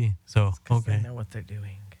CBD. So, okay. They know what they're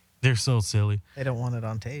doing. They're so silly. They don't want it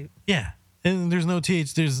on tape. Yeah. And there's no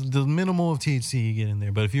there's the minimal of THC you get in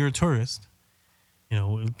there. But if you're a tourist,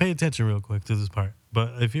 pay attention real quick to this part.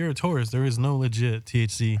 But if you're a tourist, there is no legit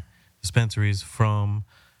THC dispensaries from,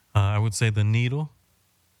 I would say, the Needle,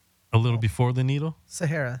 a little before the Needle.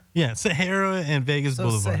 Sahara. Yeah, Sahara and Vegas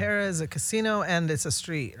Boulevard. Sahara is a casino and it's a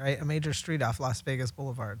street, right? A major street off Las Vegas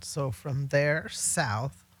Boulevard. So from there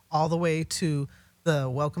south all the way to the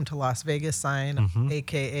Welcome to Las Vegas sign,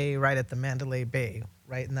 a.k.a. right at the Mandalay Bay,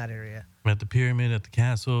 right in that area. At the pyramid, at the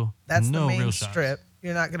castle. That's no the main real strip. shops.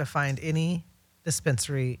 You're not going to find any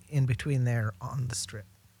dispensary in between there on the strip.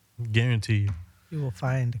 Guarantee you. You will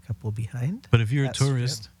find a couple behind. But if you're a that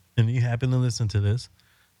tourist strip. and you happen to listen to this,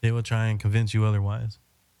 they will try and convince you otherwise.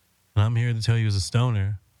 And I'm here to tell you as a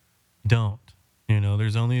stoner, don't.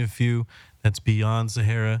 There's only a few that's beyond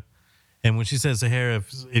Sahara. And when she says Sahara,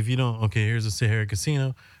 if you don't, okay, here's a Sahara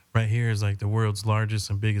casino. Right here is like the world's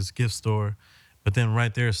largest and biggest gift store. But then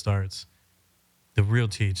right there starts the real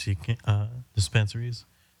THC dispensaries.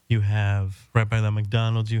 You have, right by that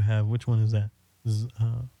McDonald's, you have, which one is that?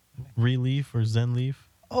 Relief or Zen Leaf?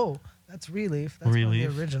 Oh, that's Relief. That's Relief. one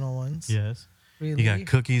of the original ones. Yes. Relief. You got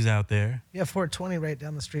Cookies out there. You have 420 right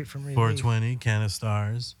down the street from Relief. 420, Can of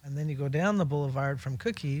Stars. And then you go down the boulevard from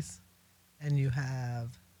Cookies, and you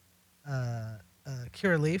have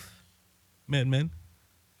Cure Leaf. MedMen.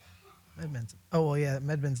 Medmen's. Oh, well, yeah,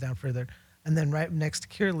 Medmen's down further. And then right next to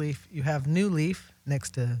Cure Leaf, you have New Leaf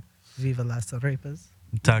next to Viva las Arepas.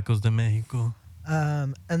 Tacos de Mexico.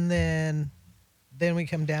 And then we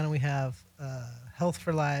come down and we have Health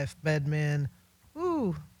for Life, Medmen.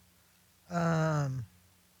 Ooh.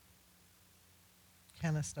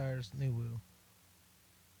 Canistars, New Woo.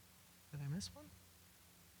 Did I miss one?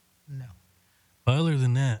 No. But other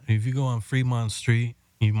than that, if you go on Fremont Street,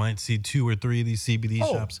 you might see 2 or 3 of these CBD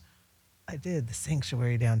shops. I did the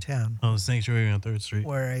Sanctuary downtown. Oh, the Sanctuary on 3rd Street.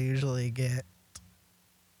 Where I usually get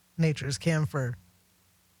Nature's Camphor.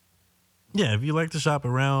 Yeah, if you like to shop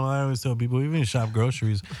around, I always tell people, even if you shop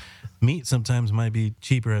groceries, meat sometimes might be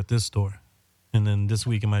cheaper at this store. And then this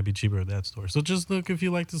week it might be cheaper at that store. So just look if you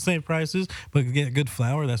like the same prices, but get good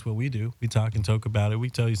flour. That's what we do. We talk and talk about it. We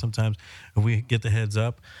tell you sometimes if we get the heads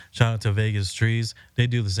up. Shout out to Vegas Trees. They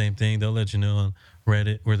do the same thing. They'll let you know on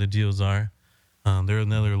Reddit where the deals are. They're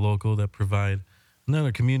another local that provide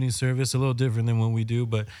another community service, a little different than what we do,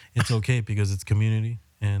 but it's okay because it's community.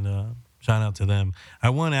 And shout out to them. I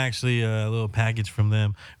won actually a little package from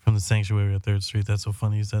them from the Sanctuary at 3rd Street. That's so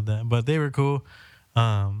funny you said that. But they were cool.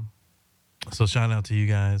 So shout out to you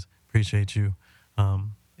guys. Appreciate you.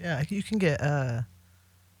 Yeah, you can get,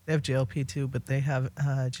 they have GLP too, but they have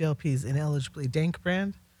GLP's Ineligibly Dank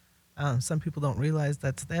brand. Some people don't realize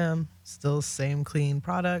that's them. Still same clean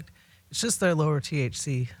product. It's just their lower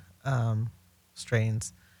THC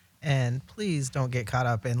strains. And please don't get caught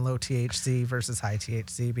up in low THC versus high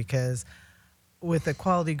THC because with a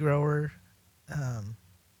quality grower,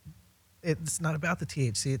 it's not about the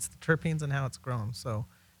THC. It's the terpenes and how it's grown. So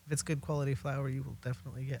if it's good quality flower, you will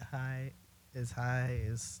definitely get high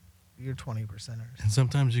as your 20 percenters. And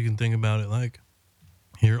sometimes you can think about it like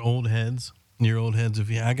your old heads.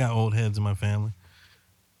 I got old heads in my family.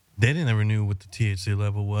 They didn't ever knew what the THC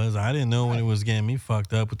level was. I didn't know when it was getting me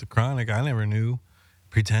fucked up with the chronic. I never knew.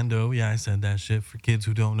 Pretendo, yeah, I said that shit. For kids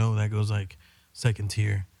who don't know, that goes like second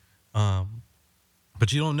tier.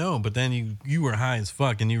 But you don't know. But then you were high as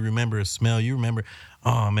fuck and you remember a smell. You remember,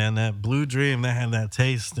 oh man, that blue dream that had that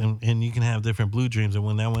taste. And you can have different blue dreams. And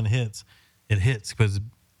when that one hits, it hits because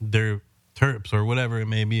they're terps or whatever it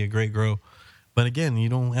may be, a great grow. But again, you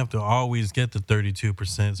don't have to always get the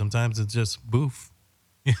 32%. Sometimes it's just boof.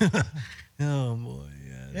 Oh boy,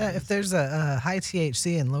 yeah. If there's a high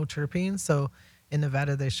THC and low terpenes, so in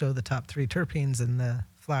Nevada they show the top 3 terpenes in the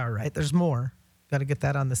flower, right? There's more. Got to get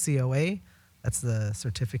that on the COA. That's the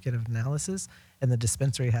certificate of analysis, and the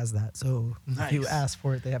dispensary has that. So if you ask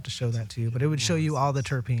for it, they have to show that to you. But it would show you all the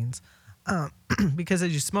terpenes, because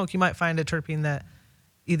as you smoke, you might find a terpene that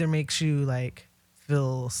either makes you like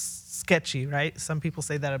feel sketchy, right? Some people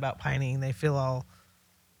say that about pining. They feel all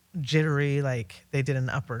jittery, like they did an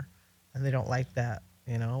upper, and they don't like that,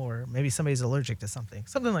 or maybe somebody's allergic to something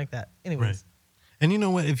like that. Anyways. Right. And you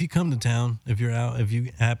know what? If you come to town, if you're out, if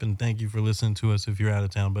you happen, thank you for listening to us if you're out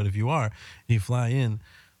of town. But if you are, you fly in,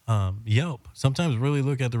 Yelp. Sometimes really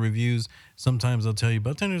look at the reviews. Sometimes they'll tell you,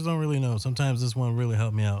 bartenders don't really know. Sometimes this one really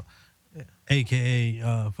helped me out. Yeah.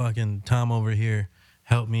 AKA fucking Tom over here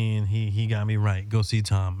helped me and he got me right. Go see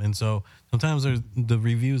Tom. And so sometimes the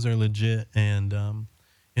reviews are legit and,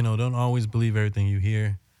 don't always believe everything you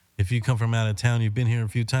hear. If you come from out of town, you've been here a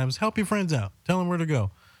few times, help your friends out. Tell them where to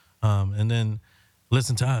go. And then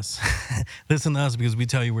listen to us. Listen to us because we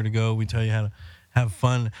tell you where to go. We tell you how to have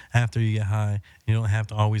fun after you get high. You don't have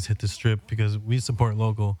to always hit the strip because we support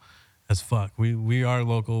local as fuck. We are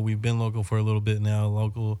local. We've been local for a little bit now,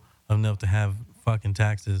 local enough to have fucking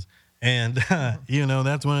taxes. And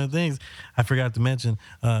that's one of the things I forgot to mention.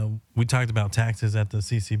 We talked about taxes at the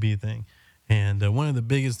CCB thing, and one of the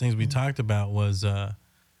biggest things we talked about was,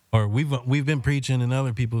 or we've been preaching, and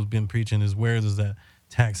other people have been preaching, is where does that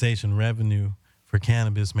taxation revenue for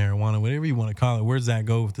cannabis, marijuana, whatever you want to call it, where does that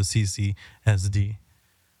go with the CCSD?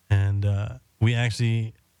 And we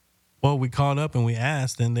actually, well, we called up and we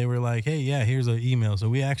asked, and they were like, hey, yeah, here's an email. So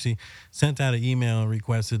we actually sent out an email and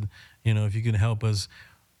requested, if you could help us.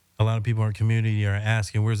 A lot of people in our community are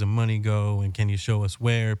asking, where's the money go, and can you show us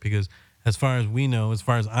where? Because as far as we know, as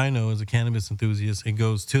far as I know, as a cannabis enthusiast, it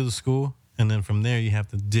goes to the school, and then from there you have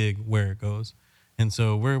to dig where it goes. And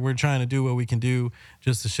so we're trying to do what we can do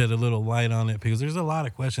just to shed a little light on it, because there's a lot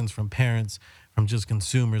of questions from parents, from just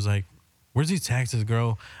consumers, like, where's these taxes,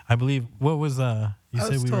 girl? I believe, what was, you I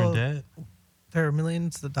said was we were in told debt? there are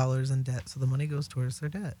millions of dollars in debt, so the money goes towards their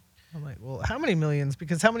debt. I'm like, well, how many millions?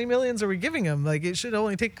 Because how many millions are we giving them? Like, it should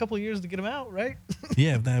only take a couple of years to get them out, right?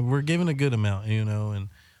 Yeah, we're giving a good amount, and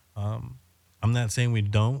I'm not saying we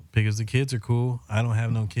don't, because the kids are cool. I don't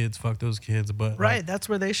have no kids. Fuck those kids. But Right, that's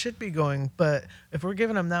where they should be going. But if we're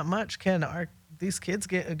giving them that much, can these kids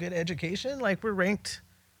get a good education? Like, we're ranked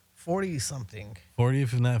 40 something. 40,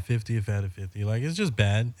 if not 50, if out of 50. Like, it's just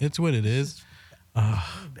bad. It's what it is. Bad.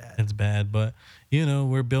 It's bad, but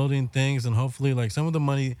we're building things, and hopefully, like, some of the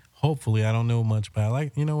money. Hopefully, I don't know much, but I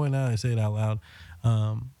like, what, now I say it out loud.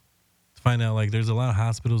 To find out, like, there's a lot of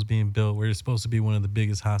hospitals being built. We're supposed to be one of the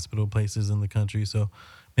biggest hospital places in the country, so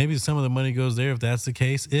maybe some of the money goes there. If that's the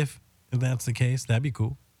case, if that's the case, that'd be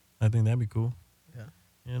cool. I think that'd be cool. Yeah.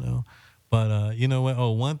 But you know what?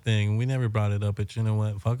 Oh, one thing, we never brought it up, but you know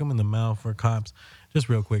what? Fuck them in the mouth for cops. Just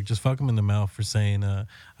real quick, just fuck them in the mouth for saying a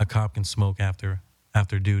cop can smoke after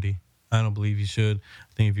duty. I don't believe you should.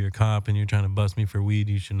 I think if you're a cop and you're trying to bust me for weed,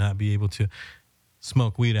 you should not be able to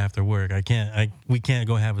smoke weed after work. We can't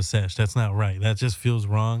go have a sesh. That's not right. That just feels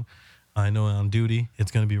wrong. I know on duty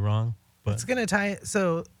it's going to be wrong, but It's going to tie.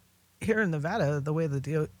 So here in Nevada, the way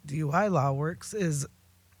the DUI law works is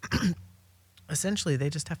essentially they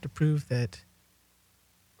just have to prove that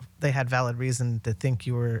they had valid reason to think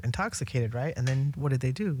you were intoxicated, right? And then what did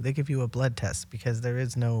they do? They give you a blood test, because there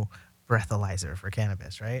is no breathalyzer for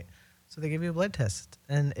cannabis, right? So they give you a blood test.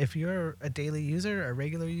 And if you're a daily user, a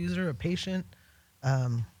regular user, a patient,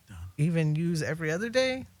 even use every other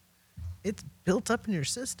day, it's built up in your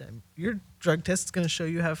system. Your drug test is going to show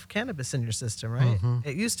you have cannabis in your system, right? Mm-hmm.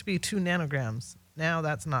 It used to be 2 nanograms. Now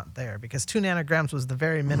that's not there, because 2 nanograms was the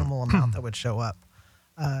very minimal amount that would show up.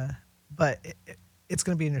 But it's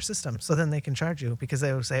going to be in your system. So then they can charge you, because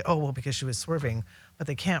they will say, oh, well, because she was swerving. But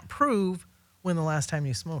they can't prove when the last time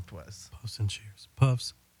you smoked was. puffs and cheers.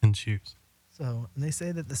 Puffs and cheers. So, and they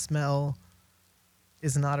say that the smell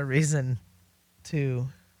is not a reason to.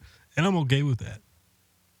 And I'm okay with that.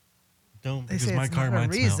 Don't, They because say my it's car not a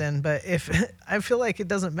might reason, but if I feel like it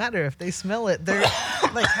doesn't matter if they smell it, they're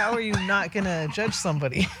like, how are you not gonna judge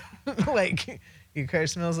somebody? Like, your car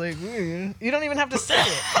smells like weird. You don't even have to say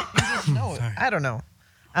it. You just know it. Sorry. I don't know.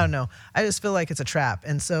 I just feel like it's a trap.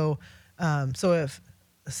 And so, so if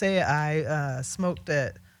say I smoked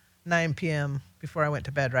at 9 p.m. before I went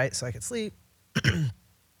to bed, right, so I could sleep.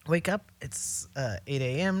 Wake up, it's 8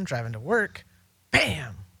 a.m. driving to work.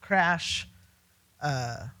 Bam, crash.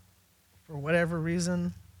 For whatever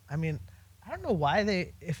reason. I mean, I don't know why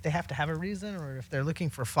if they have to have a reason, or if they're looking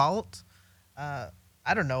for fault.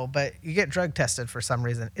 I don't know, but you get drug tested for some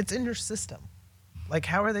reason. It's in your system. Like,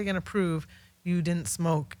 how are they going to prove you didn't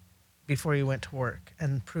smoke before you went to work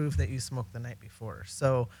and prove that you smoked the night before?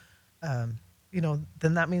 So, then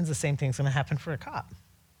that means the same thing's going to happen for a cop.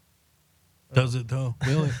 Does it though?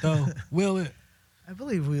 Will it though? Will it? I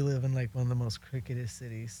believe we live in like one of the most crookedest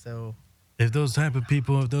cities. So If those type of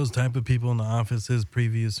people in the offices,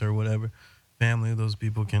 previous or whatever, family of those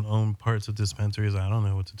people can own parts of dispensaries, I don't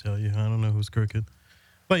know what to tell you. I don't know who's crooked.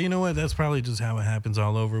 But you know what? That's probably just how it happens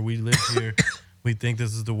all over. We live here. We think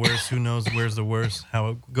this is the worst. Who knows where's the worst, how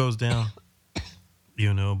it goes down.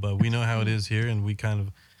 But we know how it is here, and we kind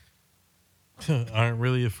of aren't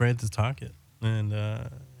really afraid to talk it. And,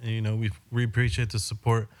 we appreciate the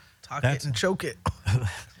support. talk it and choke it.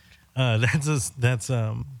 That's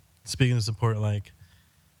speaking of support, like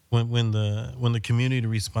when the community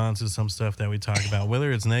responds to some stuff that we talk about,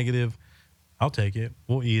 whether it's negative, I'll take it.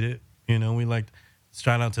 We'll eat it. We like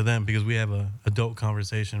shout out to them, because we have a adult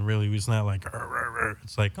conversation. Really, it's not like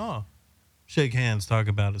it's like, oh, shake hands, talk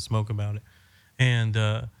about it, smoke about it, And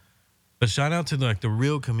but shout out to like the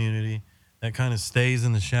real community that kind of stays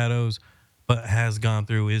in the shadows, but has gone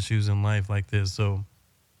through issues in life like this. So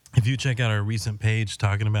if you check out our recent page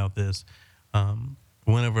talking about this,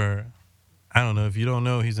 one of our, I don't know if you don't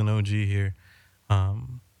know, he's an OG here.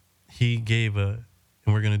 Um, he gave and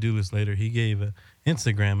we're gonna do this later. He gave a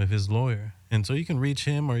Instagram of his lawyer, and so you can reach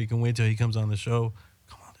him, or you can wait till he comes on the show.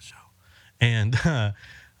 Come on the show, and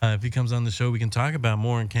if he comes on the show, we can talk about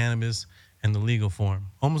more in cannabis and the legal form,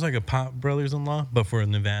 almost like a Pop Brothers-in-Law, but for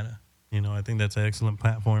Nevada. I think that's an excellent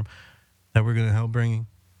platform that we're gonna help bring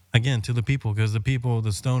again to the people, because the people, the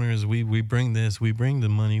stoners, we bring this, we bring the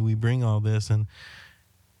money, we bring all this, and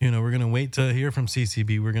we're gonna wait to hear from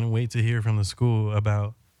CCB. We're gonna wait to hear from the school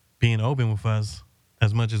about being open with us.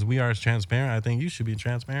 As much as we are as transparent, I think you should be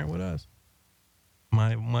transparent with us.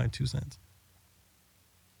 My 2 cents.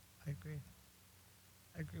 I agree.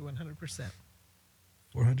 I agree 100%.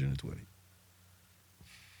 420.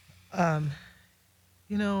 I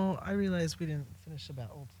realized we didn't finish about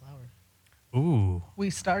Old Flower. Ooh. We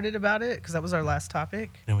started about it because that was our last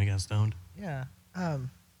topic. Then we got stoned. Yeah.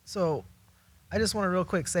 So I just want to real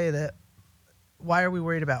quick say that why are we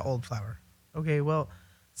worried about Old Flower? Okay, well,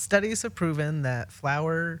 studies have proven that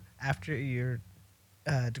flour after a year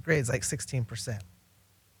degrades like 16%.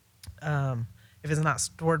 If it's not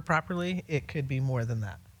stored properly, it could be more than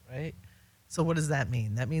that, right? So what does that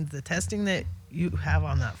mean? That means the testing that you have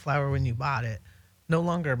on that flour when you bought it no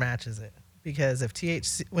longer matches it, because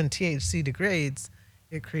when THC degrades,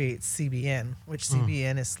 it creates CBN, which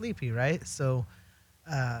CBN is sleepy, right? So,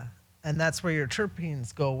 and that's where your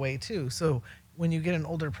terpenes go away too. So when you get an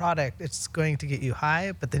older product, it's going to get you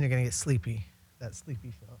high, but then you're going to get sleepy, that sleepy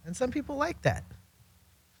feel. And some people like that.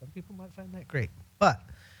 Some people might find that great, but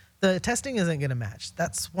the testing isn't going to match.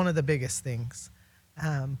 That's one of the biggest things.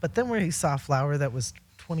 But then where he saw flour that was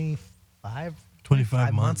 25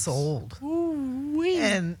 months old. Ooh-wee.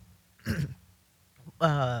 And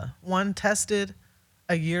one tested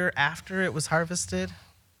a year after it was harvested.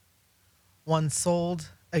 One sold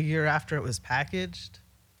a year after it was packaged.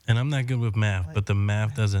 And I'm not good with math, but the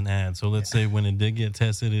math doesn't add. So let's say when it did get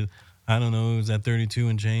tested, I don't know, it was at 32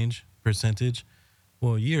 and change percentage.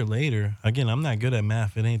 Well, a year later, again, I'm not good at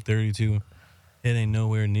math. It ain't 32. It ain't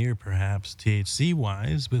nowhere near perhaps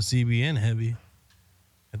THC-wise, but CBN heavy.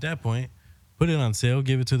 At that point, put it on sale,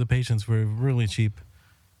 give it to the patients for a really cheap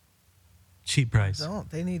price. Don't.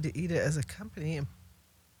 They need to eat it as a company and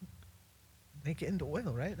make it into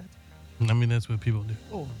oil, right? That's what people do.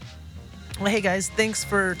 Oh. Well, hey guys, thanks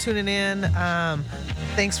for tuning in.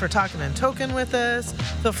 Thanks for Talkin and Tokin with us.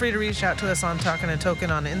 Feel free to reach out to us on Talkin and Tokin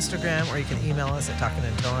on Instagram, or you can email us at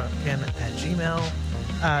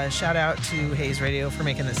talkinandtokin@gmail.com. Shout out to Hayes Radio for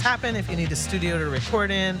making this happen. If you need a studio to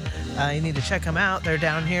record in, you need to check them out. They're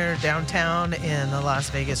down here downtown in the Las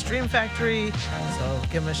Vegas Dream Factory. So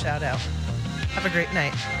give them a shout out. Have a great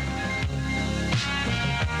night.